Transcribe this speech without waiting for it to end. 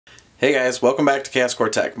Hey guys, welcome back to Chaos Core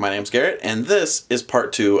Tech. My name's Garrett, and this is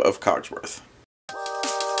part 2 of Cogsworth.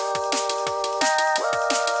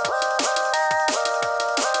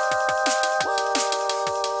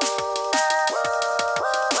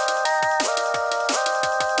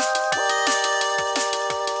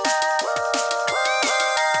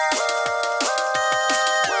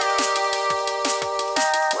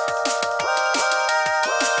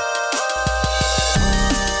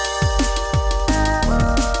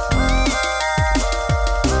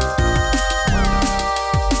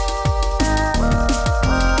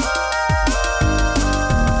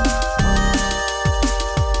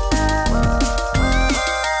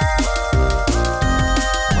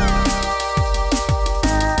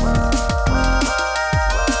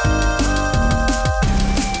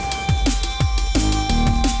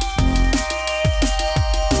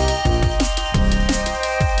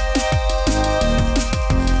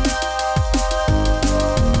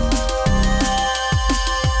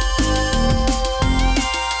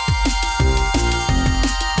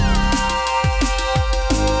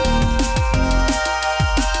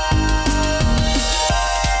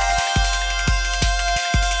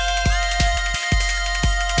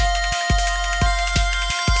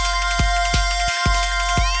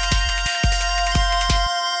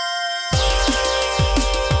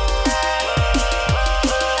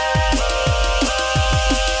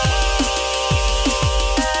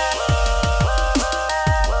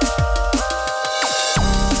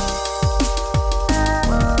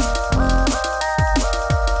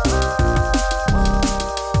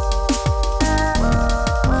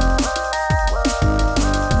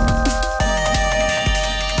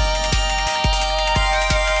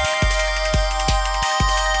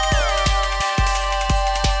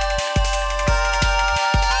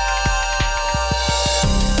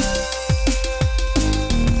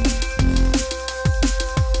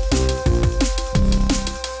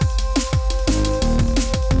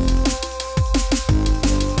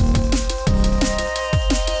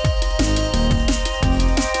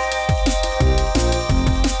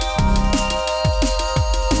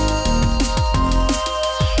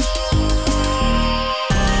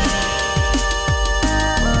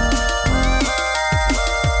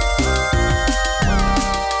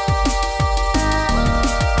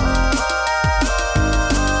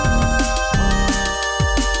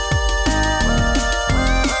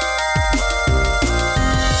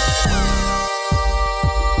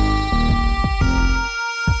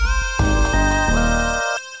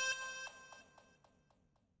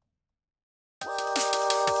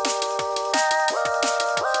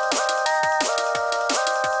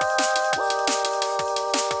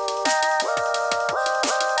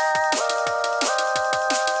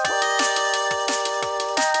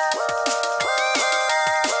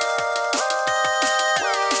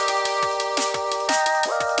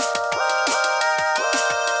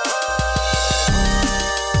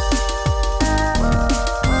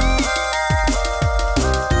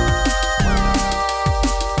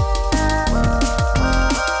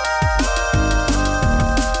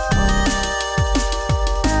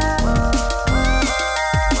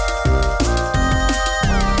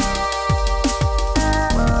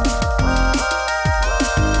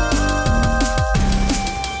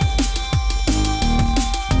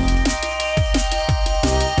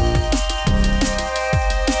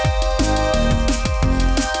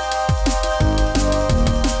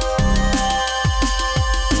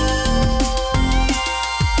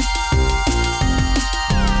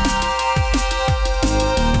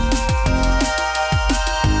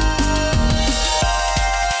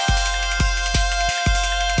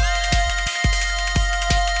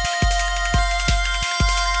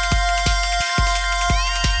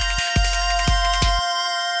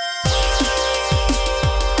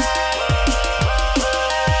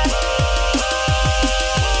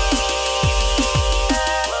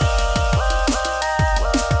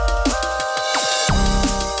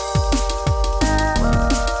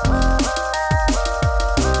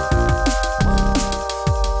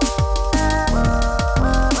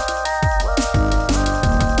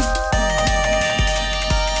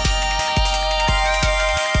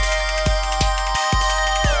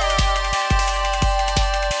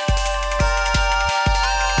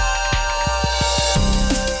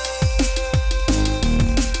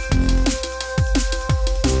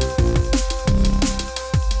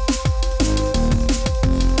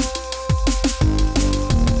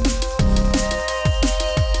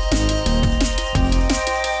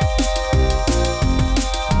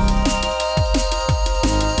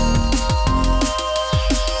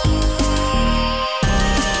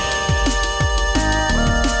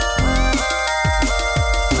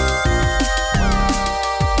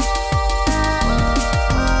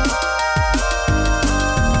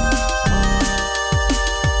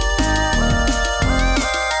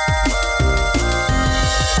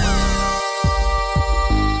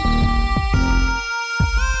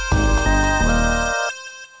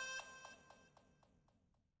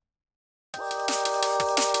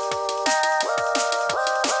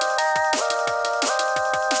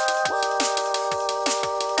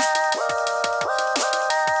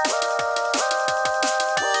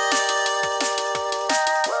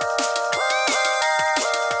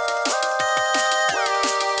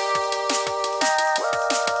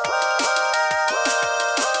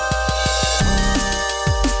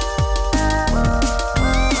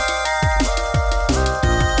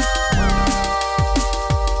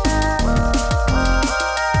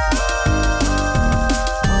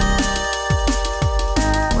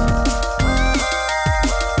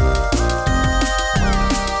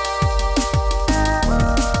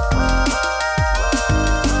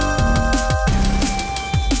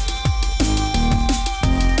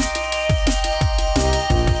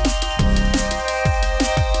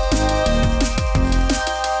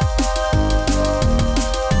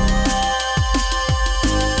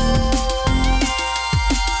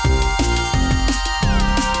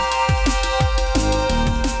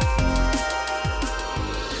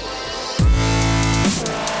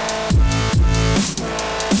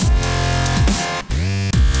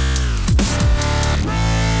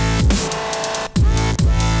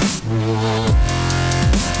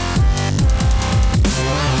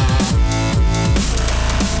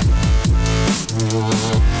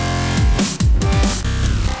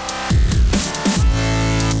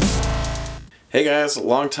 Hey guys,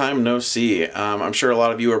 long time no see. I'm sure a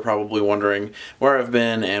lot of you are probably wondering where I've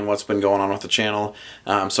been and what's been going on with the channel.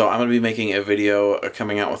 So I'm going to be making a video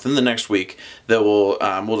coming out within the next week that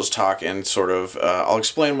we'll just talk and sort of I'll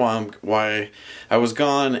explain why I was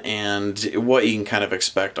gone and what you can kind of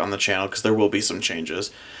expect on the channel, because there will be some changes.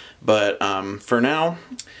 But for now,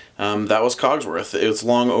 that was Cogsworth. It's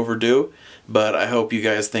long overdue, but I hope you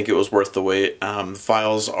guys think it was worth the wait. The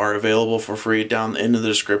files are available for free down in the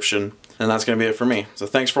description. And that's going to be it for me. So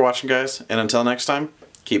thanks for watching, guys, and until next time,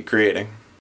 keep creating.